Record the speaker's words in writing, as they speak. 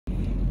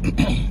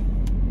Hey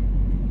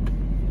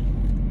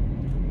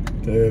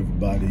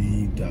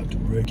everybody, Dr.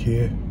 Rick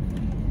here.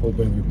 Hope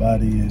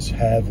everybody is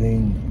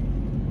having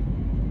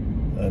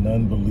an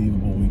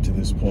unbelievable week to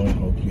this point.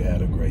 Hope you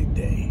had a great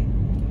day.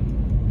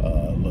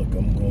 Look,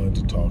 I'm going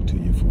to talk to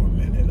you for a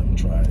minute. I'm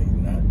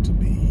trying not to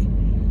be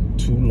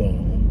too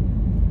long,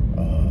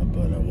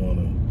 but I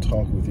want to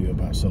talk with you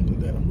about something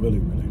that I'm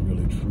really,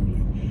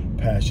 truly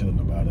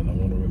passionate about. And I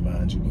want to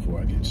remind you before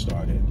I get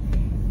started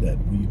that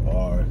we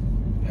are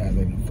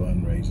having a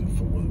fundraiser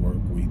for the work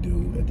we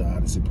do at the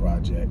Odyssey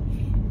Project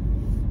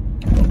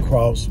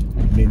across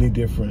many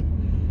different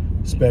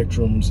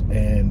spectrums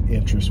and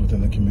interests within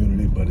the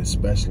community, but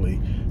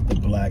especially the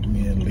Black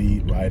Men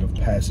Lead Rite of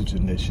Passage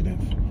Initiative,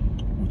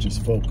 which is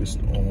focused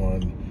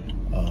on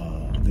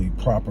the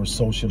proper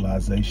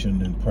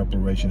socialization and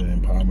preparation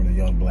and empowerment of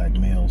young Black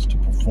males to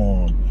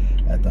perform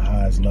at the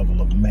highest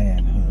level of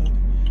manhood.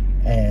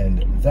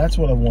 And that's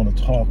what I want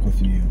to talk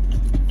with you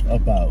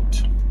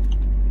about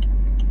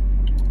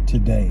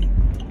today,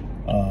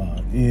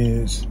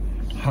 is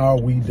how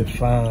we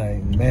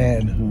define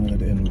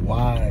manhood and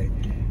why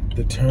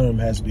the term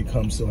has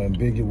become so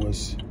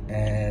ambiguous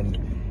and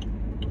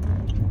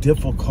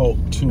difficult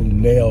to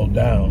nail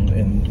down,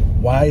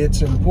 and why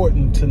it's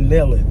important to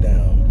nail it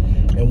down.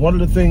 And one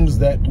of the things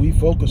that we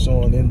focus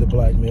on in the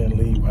Black Men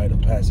Lead Rite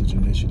of Passage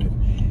Initiative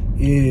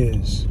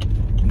is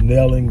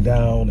nailing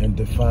down and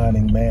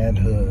defining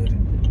manhood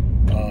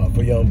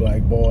for young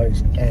Black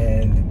boys,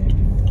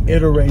 and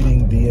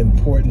iterating the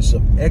importance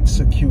of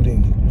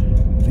executing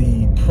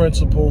the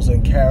principles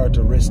and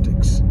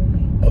characteristics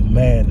of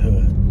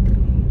manhood.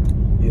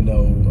 You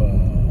know,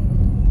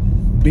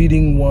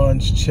 beating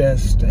one's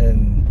chest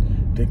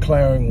and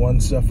declaring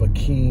oneself a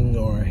king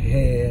or a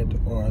head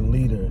or a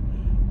leader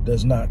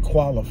does not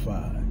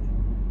qualify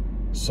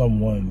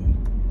someone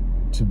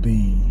to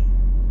be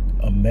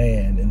a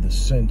man in the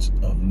sense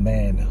of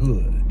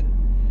manhood.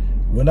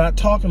 We're not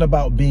talking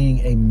about being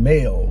a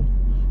male.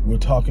 We're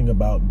talking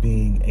about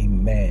being a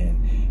man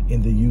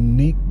in the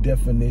unique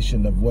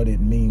definition of what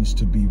it means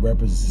to be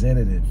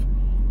representative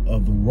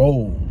of the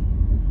role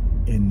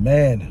in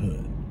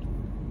manhood.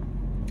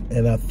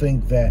 And I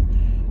think that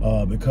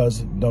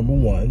because, number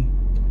one,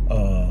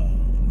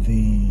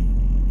 the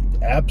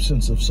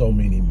absence of so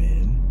many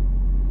men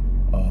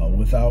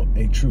without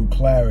a true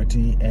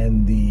clarity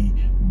and the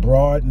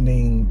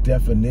broadening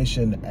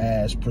definition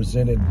as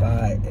presented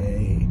by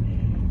a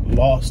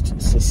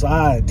lost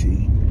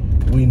society,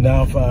 we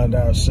now find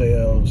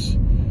ourselves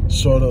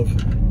sort of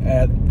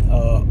at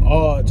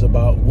odds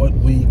about what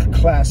we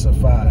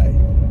classify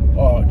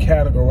or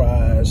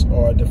categorize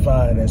or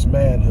define as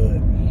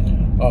manhood.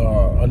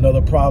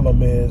 Another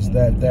problem is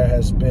that there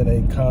has been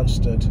a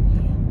constant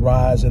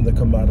rise in the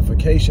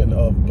commodification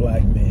of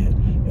Black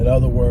men. In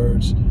other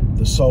words,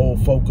 the sole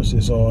focus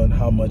is on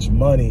how much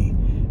money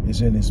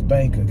is in his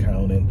bank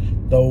account,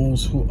 and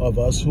those of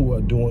us who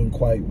are doing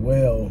quite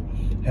well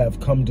have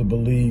come to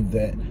believe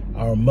that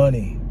our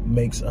money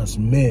makes us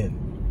men.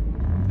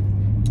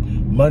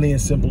 Money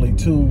is simply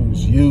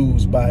tools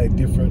used by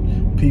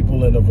different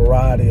people in a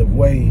variety of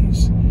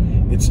ways.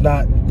 It's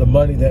not the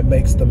money that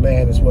makes the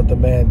man, it's what the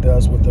man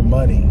does with the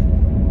money.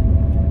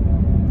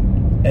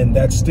 And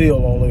that's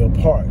still only a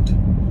part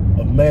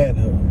of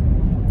manhood.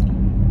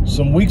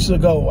 Some weeks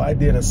ago, I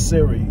did a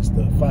series,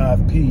 the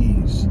 5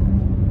 P's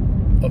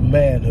of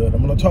manhood.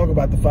 I'm going to talk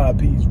about the 5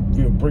 P's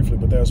real briefly,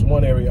 but there's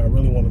one area I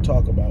really want to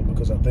talk about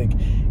because I think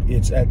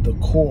it's at the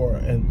core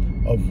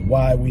and of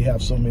why we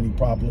have so many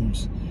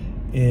problems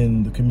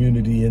in the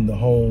community, in the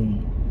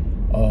home,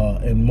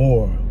 and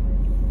more.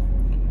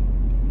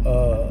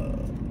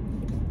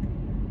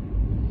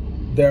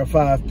 There are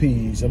 5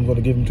 P's. I'm going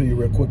to give them to you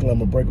real quickly. I'm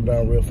going to break them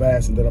down real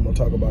fast, and then I'm going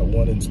to talk about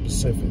one in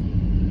specific.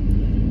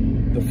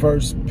 The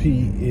first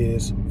P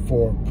is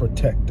for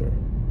protector.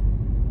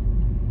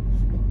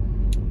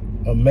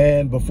 A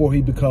man, before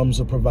he becomes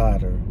a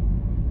provider,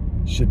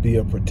 should be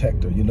a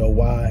protector. You know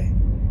why?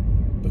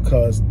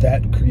 Because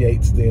that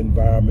creates the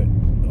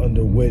environment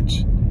under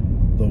which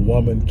the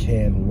woman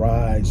can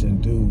rise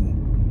and do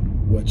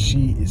what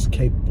she is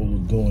capable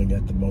of doing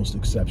at the most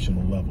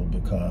exceptional level,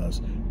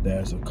 because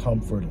there's a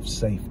comfort of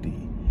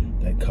safety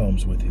that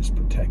comes with his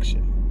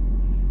protection.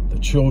 The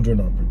children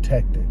are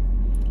protected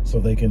so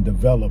they can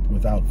develop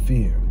without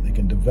fear. They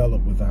can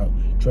develop without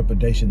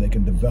trepidation. They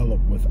can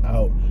develop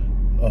without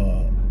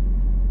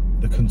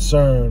the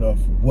concern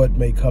of what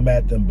may come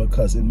at them,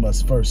 because it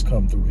must first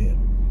come through him.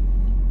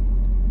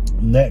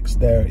 Next,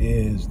 there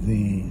is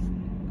the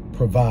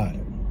provider.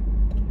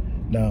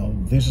 Now,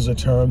 this is a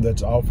term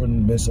that's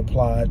often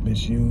misapplied,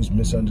 misused,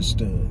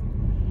 misunderstood.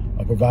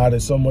 A provider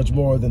is so much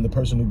more than the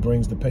person who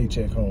brings the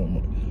paycheck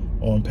home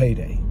on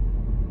payday.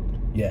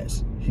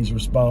 Yes, he's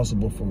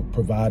responsible for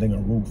providing a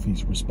roof.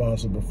 He's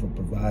responsible for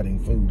providing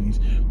food. He's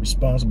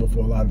responsible for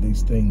a lot of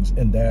these things.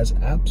 And there's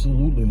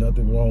absolutely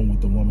nothing wrong with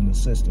the woman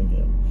assisting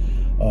him.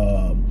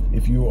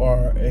 If you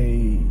are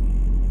a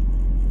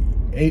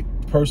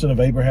person of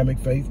Abrahamic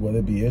faith, whether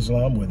it be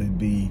Islam, whether it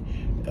be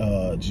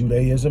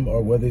Judaism,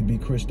 or whether it be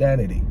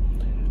Christianity,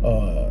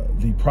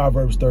 the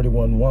Proverbs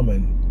 31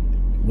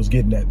 woman was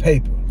getting that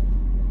paper,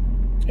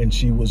 and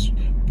she was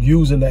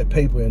using that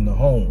paper in the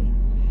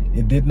home.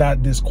 It did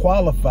not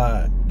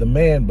disqualify the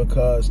man,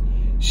 because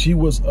she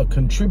was a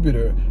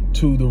contributor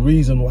to the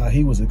reason why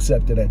he was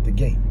accepted at the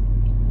gate.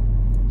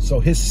 So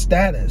his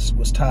status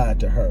was tied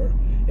to her,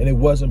 and it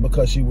wasn't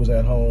because she was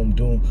at home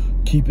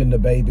keeping the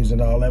babies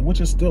and all that, which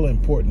is still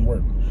important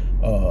work.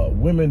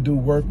 Women do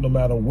work no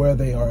matter where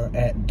they are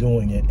at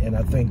doing it, and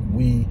I think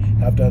we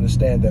have to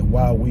understand that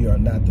while we are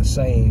not the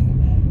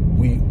same,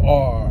 we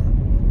are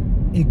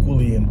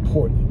equally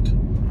important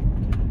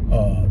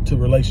to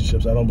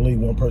relationships. I don't believe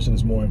one person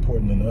is more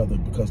important than the other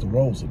because the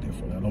roles are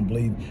different. I don't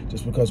believe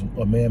just because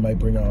a man might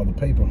bring all the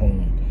paper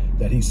home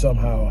that he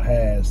somehow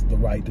has the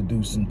right to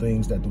do some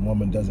things that the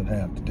woman doesn't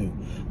have to do.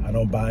 I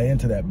don't buy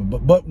into that.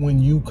 But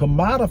when you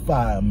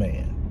commodify a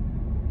man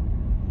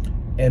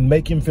and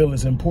make him feel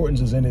his importance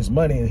is in his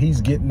money and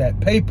he's getting that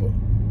paper,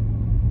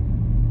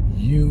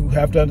 you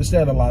have to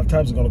understand a lot of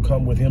times it's going to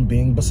come with him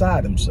being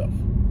beside himself.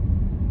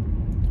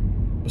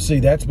 But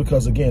see, that's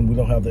because, again, we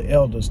don't have the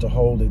elders to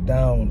hold it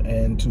down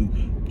and to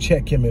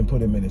check him and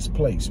put him in his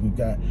place. We've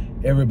got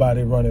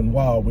everybody running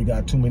wild. We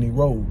got too many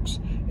rogues,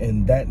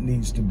 and that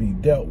needs to be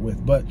dealt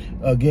with. But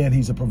again,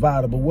 he's a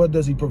provider. But what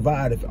does he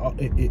provide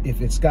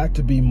if it's got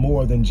to be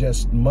more than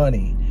just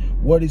money?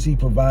 What is he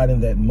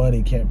providing that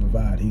money can't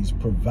provide? He's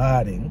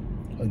providing,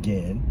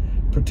 again,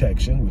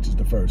 protection, which is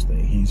the first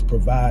thing. He's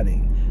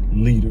providing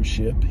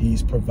leadership.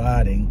 He's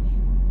providing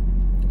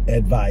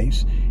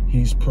advice.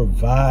 He's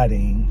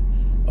providing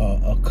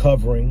a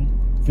covering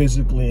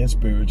physically and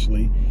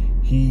spiritually.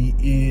 He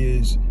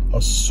is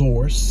a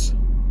source,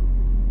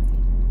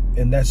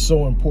 and that's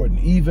so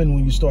important. Even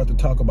when you start to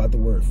talk about the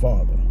word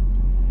father,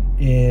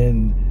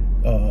 in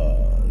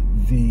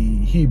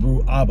the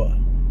Hebrew, Abba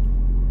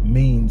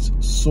means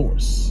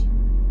source.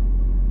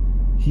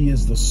 He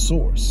is the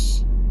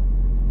source.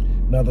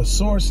 Now, the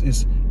source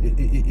is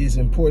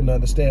important to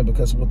understand,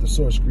 because what the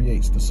source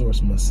creates, the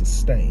source must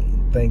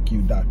sustain. Thank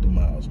you, Dr.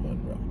 Miles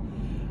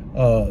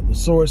Monroe. The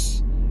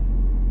source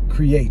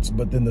creates,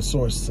 but then the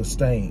source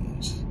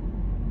sustains.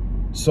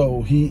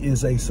 So he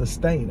is a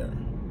sustainer.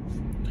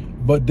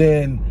 But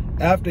then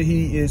after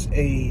he is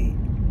a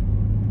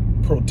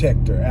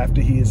protector, after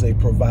he is a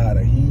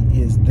provider,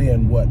 he is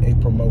then what? A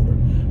promoter.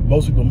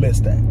 Most people miss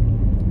that.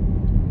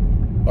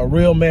 A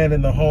real man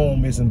in the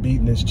home isn't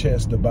beating his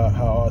chest about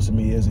how awesome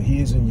he is, and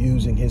he isn't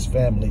using his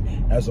family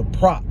as a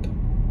prop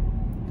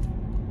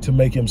to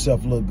make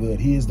himself look good.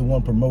 He is the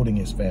one promoting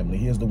his family.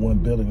 He is the one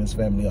building his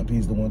family up.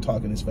 He's the one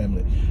talking his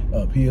family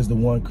up. He is the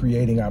one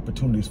creating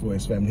opportunities for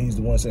his family. He's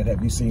the one saying,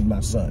 have you seen my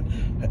son?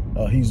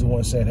 He's the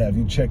one saying, have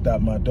you checked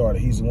out my daughter?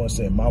 He's the one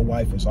saying, my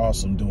wife is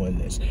awesome doing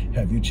this.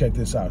 Have you checked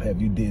this out?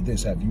 Have you did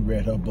this? Have you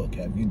read her book?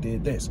 Have you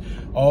did this?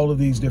 All of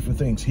these different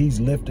things. He's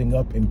lifting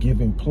up and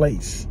giving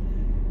place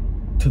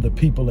to the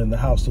people in the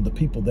house, to the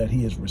people that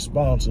he is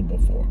responsible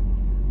for.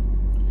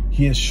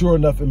 He is sure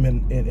enough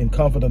and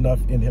confident enough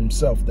in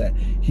himself that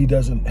he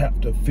doesn't have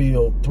to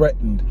feel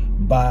threatened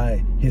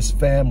by his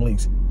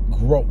family's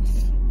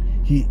growth.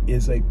 He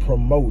is a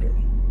promoter.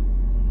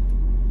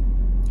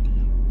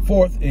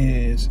 Fourth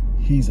is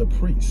he's a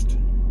priest.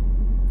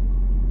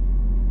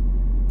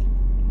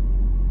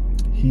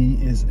 He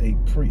is a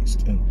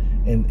priest.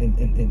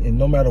 And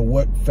no matter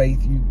what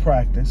faith you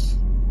practice,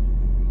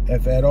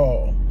 if at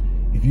all,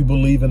 if you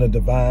believe in a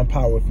divine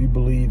power, if you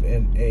believe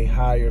in a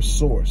higher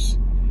source,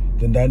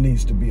 then that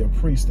needs to be a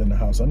priest in the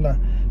house. I'm not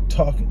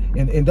talking,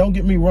 and don't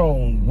get me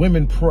wrong,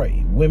 women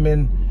pray,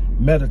 women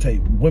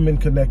meditate, women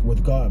connect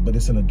with God, but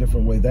it's in a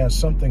different way. There's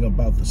something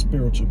about the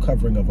spiritual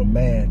covering of a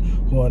man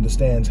who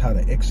understands how to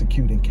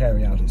execute and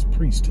carry out his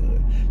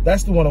priesthood.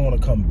 That's the one I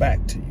want to come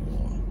back to you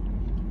on.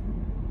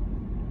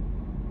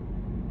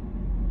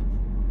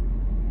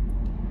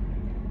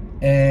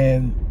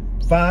 And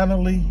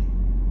finally,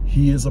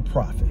 he is a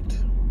prophet.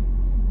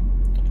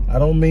 I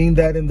don't mean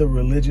that in the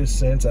religious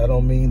sense. I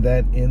don't mean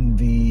that in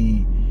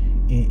the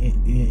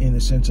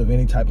sense of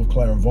any type of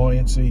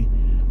clairvoyancy.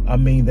 I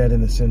mean that in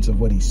the sense of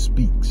what he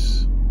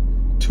speaks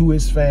to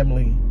his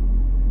family,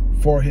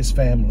 for his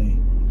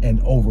family,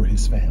 and over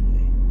his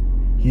family.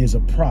 He is a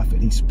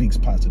prophet. He speaks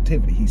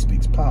positivity. He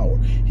speaks power.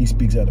 He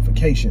speaks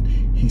edification.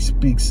 He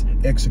speaks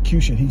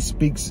execution. He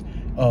speaks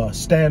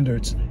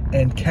standards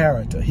and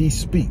character. He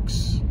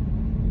speaks.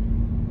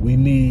 We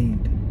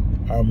need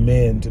our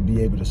men to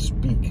be able to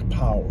speak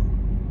power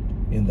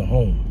in the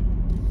home.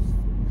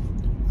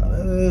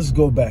 Let's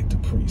go back to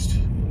priest.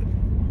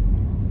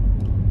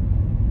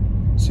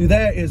 See,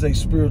 there is a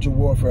spiritual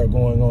warfare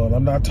going on.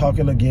 I'm not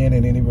talking again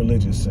in any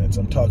religious sense.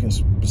 I'm talking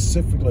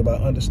specifically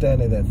about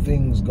understanding that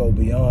things go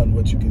beyond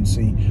what you can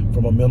see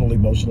from a mental,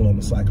 emotional, and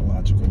a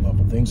psychological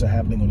level. Things are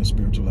happening on a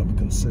spiritual level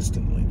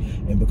consistently.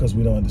 And because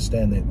we don't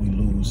understand that, we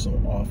lose so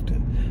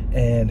often.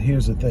 And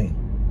here's the thing.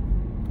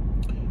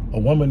 A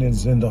woman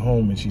is in the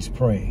home and she's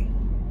praying.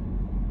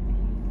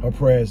 Her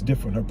prayer is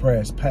different. Her prayer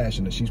is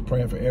passionate. She's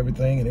praying for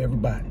everything and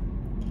everybody.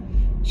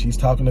 She's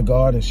talking to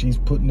God and she's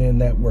putting in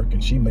that work,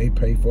 and she may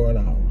pray for an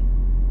hour.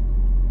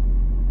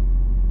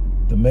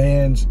 The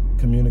man's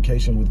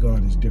communication with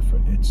God is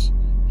different.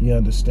 He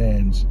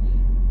understands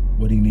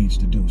what he needs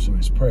to do. So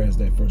his prayer is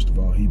that, first of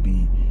all, he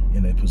be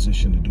in a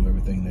position to do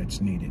everything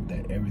that's needed,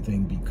 that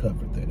everything be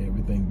covered, that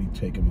everything be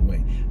taken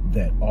away,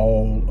 that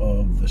all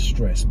of the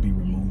stress be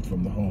removed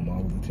from the home,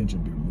 all of the tension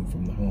be removed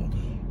from the home,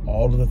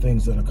 all of the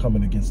things that are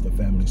coming against the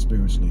family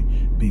spiritually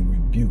be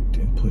rebuked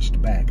and pushed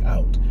back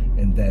out,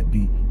 and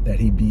that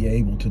he be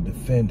able to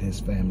defend his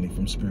family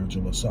from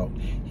spiritual assault.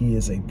 He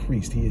is a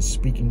priest. He is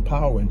speaking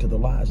power into the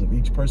lives of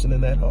each person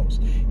in that house.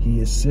 He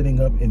is sitting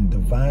up in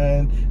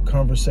divine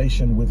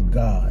conversation with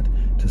God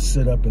to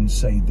sit up and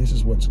say, this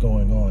is what's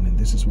going on and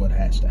this is what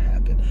has to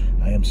happen.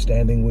 I am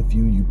standing with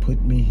you. You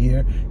put me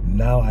here.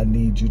 Now I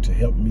need you to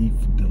help me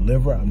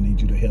deliver. I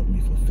need you to help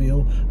me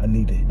fulfill. I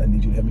need you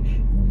to help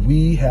me.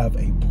 We have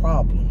a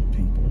problem,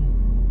 people.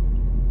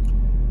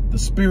 The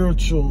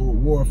spiritual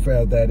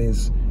warfare that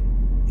is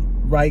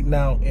right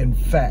now, in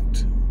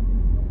fact,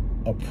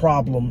 a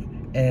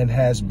problem and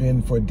has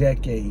been for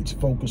decades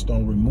focused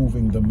on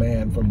removing the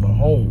man from the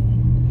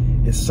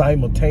home, is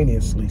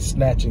simultaneously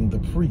snatching the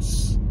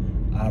priests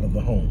out of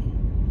the home.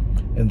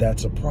 And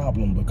that's a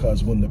problem,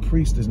 because when the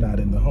priest is not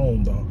in the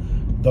home,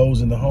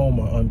 those in the home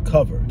are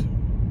uncovered.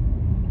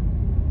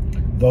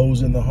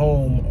 Those in the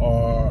home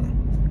are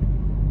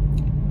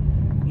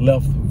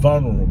left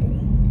vulnerable.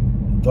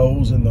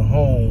 Those in the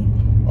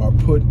home are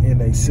put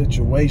in a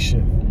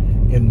situation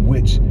in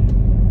which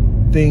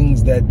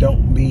things that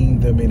don't mean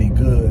them any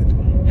good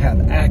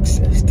have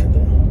access to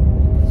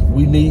them.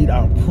 We need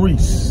our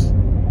priests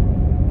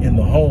in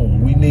the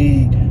home. We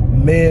need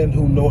men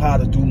who know how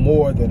to do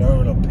more than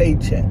earn a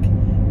paycheck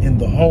in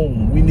the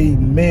home. We need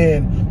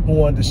men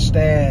who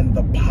understand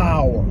the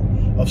power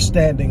of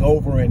standing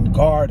over and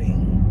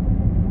guarding.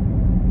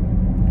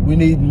 We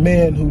need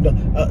men who,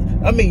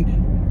 a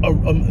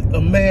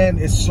man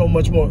is so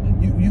much more.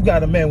 You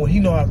got a man when he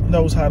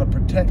knows how to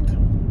protect.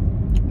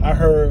 I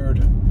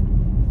heard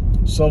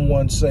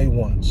someone say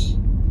once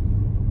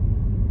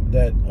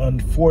that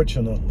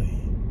unfortunately,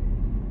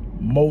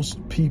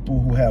 most people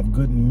who have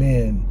good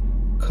men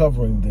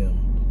covering them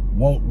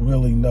won't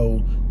really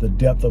know the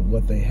depth of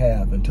what they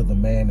have until the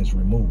man is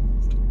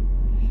removed.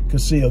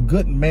 Because see, a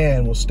good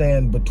man will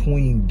stand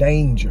between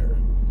danger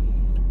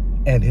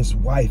and his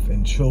wife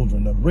and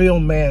children. A real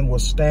man will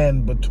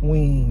stand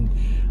between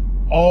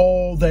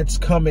all that's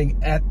coming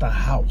at the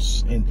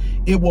house, and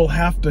it will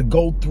have to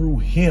go through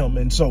him.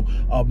 And so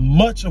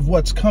much of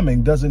what's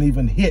coming doesn't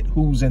even hit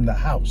who's in the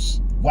house.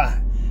 Why?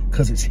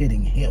 Because it's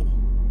hitting him.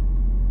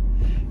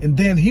 And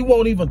then he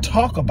won't even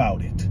talk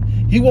about it.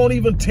 He won't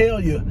even tell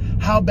you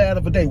how bad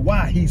of a day.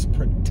 Why? He's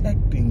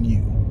protecting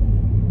you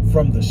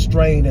from the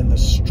strain and the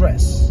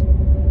stress.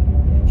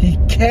 He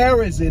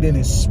carries it in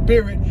his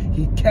spirit.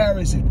 He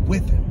carries it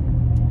with him.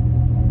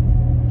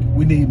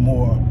 We need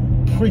more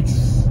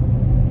priests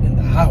in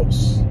the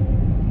house.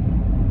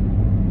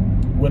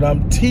 When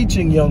I'm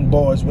teaching young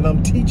boys, when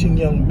I'm teaching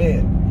young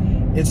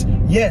men, it's,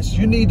 yes,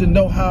 you need to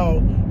know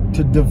how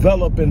to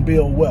develop and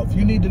build wealth.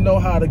 You need to know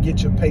how to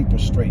get your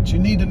papers straight. You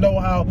need to know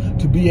how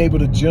to be able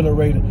to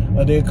generate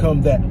an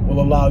income that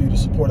will allow you to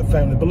support a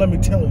family. But let me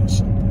tell you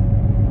something.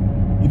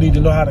 You need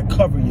to know how to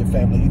cover your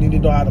family. You need to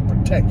know how to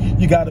protect.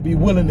 You got to be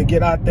willing to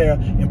get out there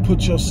and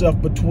put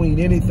yourself between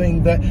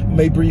anything that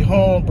may bring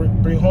harm to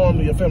your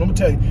family. I'm going to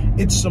tell you,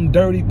 it's some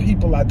dirty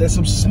people out there,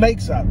 some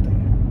snakes out there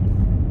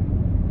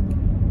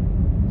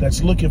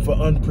that's looking for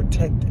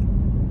unprotected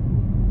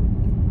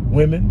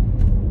women.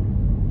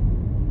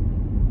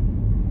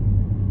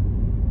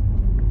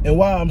 And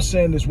while I'm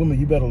saying this, women,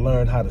 you better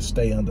learn how to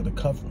stay under the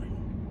covering.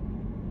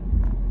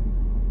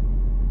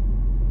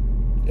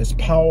 As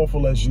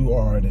powerful as you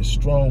are, and as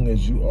strong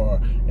as you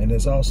are, and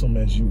as awesome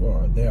as you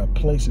are, there are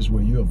places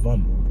where you're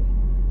vulnerable.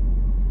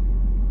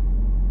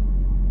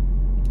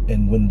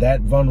 And when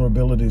that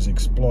vulnerability is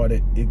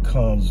exploited, it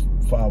comes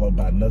followed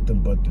by nothing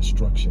but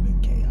destruction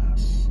and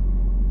chaos.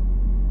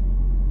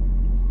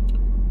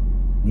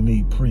 We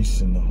need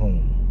priests in the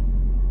home.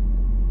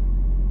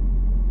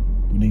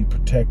 We need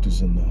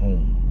protectors in the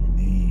home.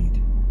 We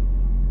need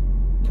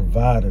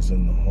providers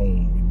in the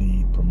home. We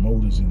need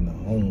promoters in the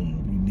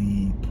home. We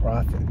need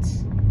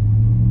prophets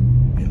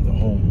in the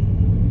home.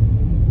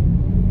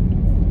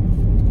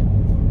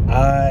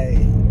 I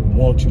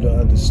want you to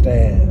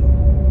understand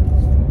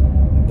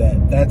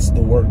that that's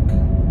the work.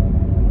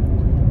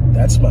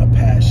 That's my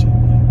passion.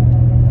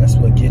 That's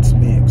what gets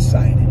me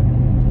excited.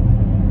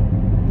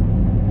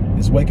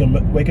 It's waking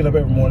up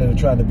every morning and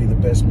trying to be the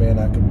best man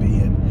I could be.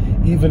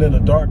 And even in a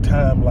dark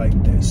time like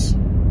this,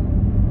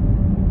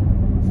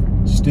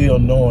 still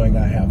knowing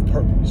I have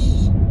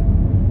purpose.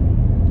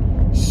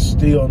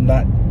 Still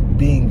not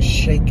being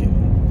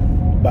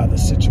shaken by the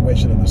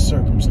situation and the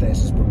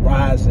circumstances, but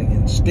rising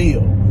and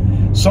still.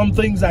 Some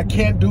things I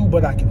can't do,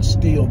 but I can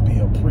still be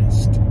a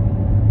priest.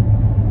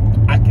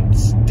 I can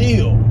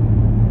still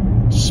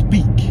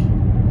speak.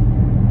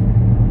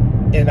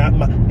 And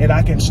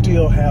I can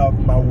still have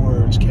my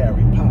words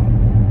carry power.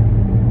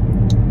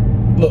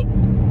 Look,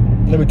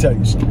 let me tell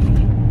you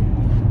something.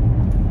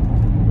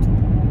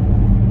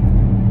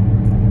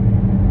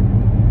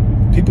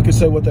 People can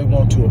say what they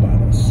want to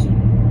about us.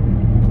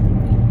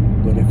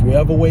 But if we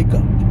ever wake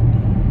up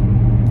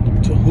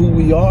to who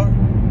we are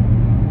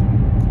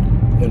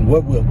and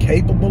what we're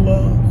capable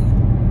of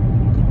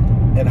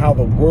and how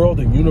the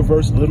world and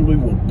universe literally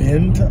will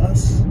bend to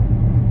us,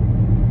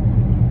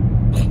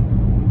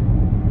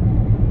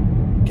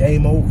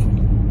 game over.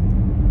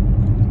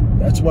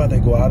 That's why they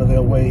go out of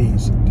their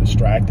ways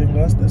distracting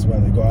us. That's why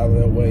they go out of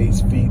their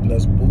ways feeding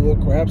us bull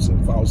craps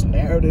and false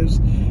narratives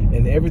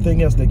and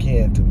everything else they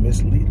can to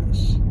mislead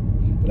us.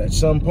 But at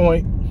some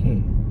point,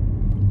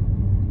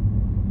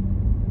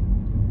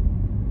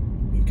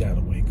 we've got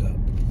to wake up.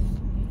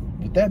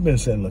 With that being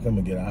said, look, I'm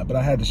gonna get out, but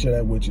I had to share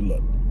that with you.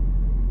 Look,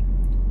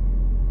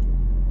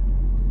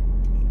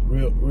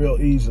 real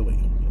easily.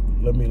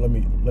 Let me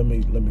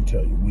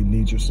tell you, we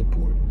need your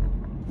support.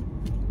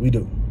 We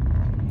do.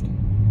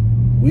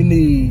 We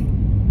need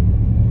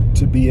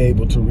to be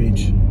able to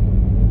reach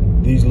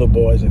these little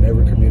boys in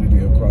every community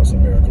across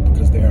America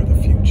because they are the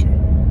future.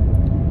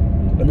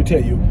 Let me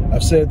tell you,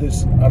 I've said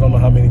this I don't know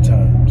how many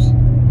times.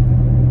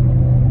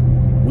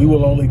 We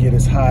will only get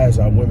as high as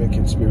our women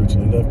can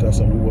spiritually lift us,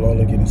 and we will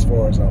only get as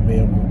far as our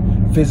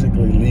men will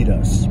physically lead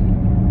us.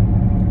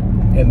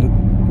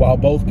 And while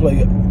both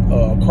play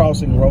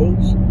crossing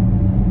roles,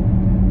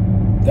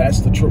 that's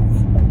the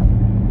truth.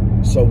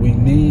 So we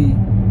need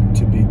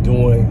to be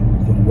doing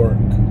the work.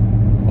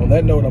 On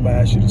that note, I'm going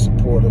to ask you to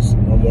support us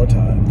one more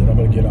time, then I'm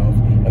going to get off.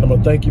 And I'm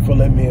going to thank you for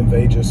letting me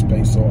invade your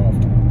space so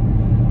often.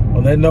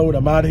 On that note,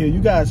 I'm out of here. You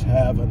guys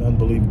have an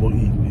unbelievable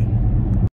evening.